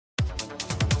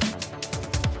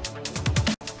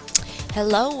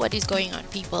Hello, what is going on,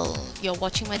 people? You're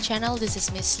watching my channel. This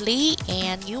is Miss Lee,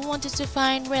 and you wanted to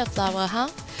find rare flower, huh?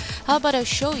 How about I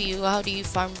show you how do you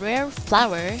farm rare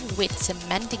flower with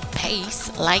cementing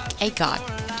paste like a god.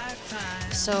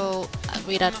 So,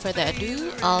 without further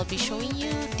ado, I'll be showing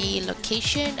you the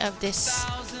location of this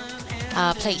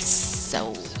place.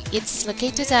 So, it's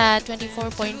located at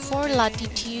 24.4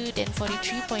 latitude and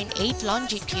 43.8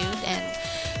 longitude, and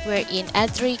we're in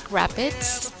Ark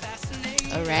Rapids.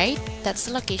 Alright, that's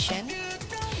the location.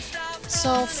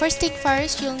 So first thing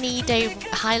first, you'll need a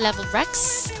high level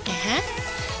reks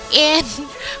and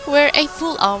wear a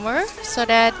full armor so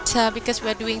that because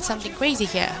we're doing something crazy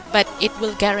here, but it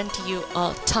will guarantee you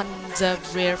tons of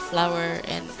rare flower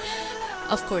and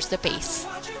of course the paste.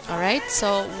 Alright,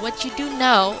 so what you do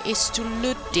now is to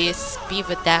loot this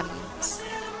beaver dams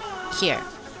here.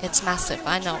 It's massive,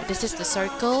 I know. This is the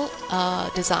circle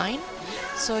design.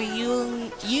 So you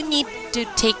need to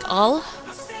take all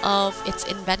of its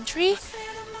inventory.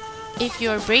 If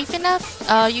you're brave enough,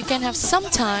 you can have some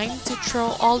time to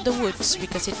throw all the woods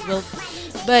because it will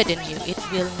burden you. It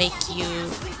will make you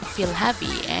feel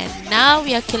heavy. And now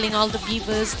we are killing all the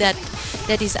beavers that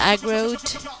is aggroed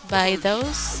by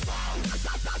those.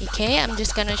 Okay, I'm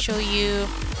just gonna show you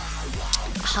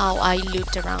how I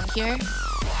loot around here.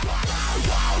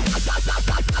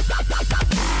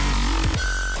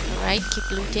 Alright,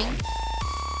 keep looting.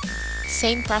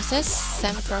 Same process.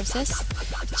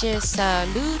 Just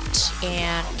loot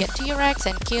and get to your reks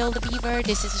and kill the beaver.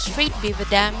 This is a straight beaver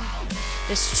dam.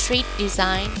 The straight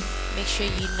design. Make sure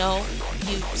you know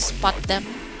you spot them.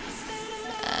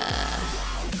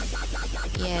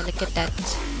 Yeah, look at that.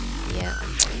 Yeah,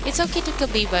 it's okay to kill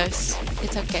beavers.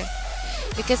 It's okay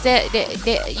because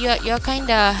you're kind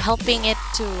of helping it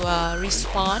to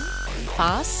respawn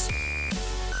fast.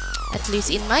 At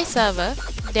least in my server,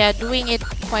 they are doing it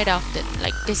quite often.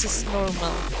 Like this is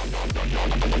normal.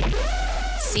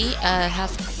 See, I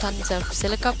have tons of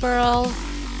silica pearl,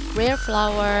 rare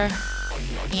flower,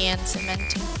 and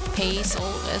cementing paste,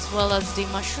 as well as the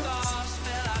mushrooms.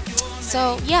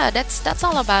 So yeah, that's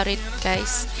all about it,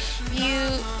 guys.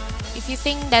 If you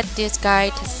think that this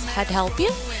guide had helped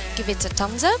you, give it a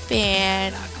thumbs up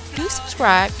and do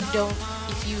subscribe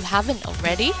if you haven't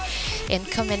already, and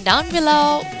comment down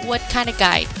below what kind of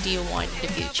guide do you want in the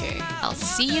future. I'll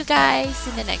see you guys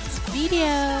in the next video.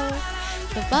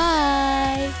 Bye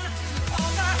bye.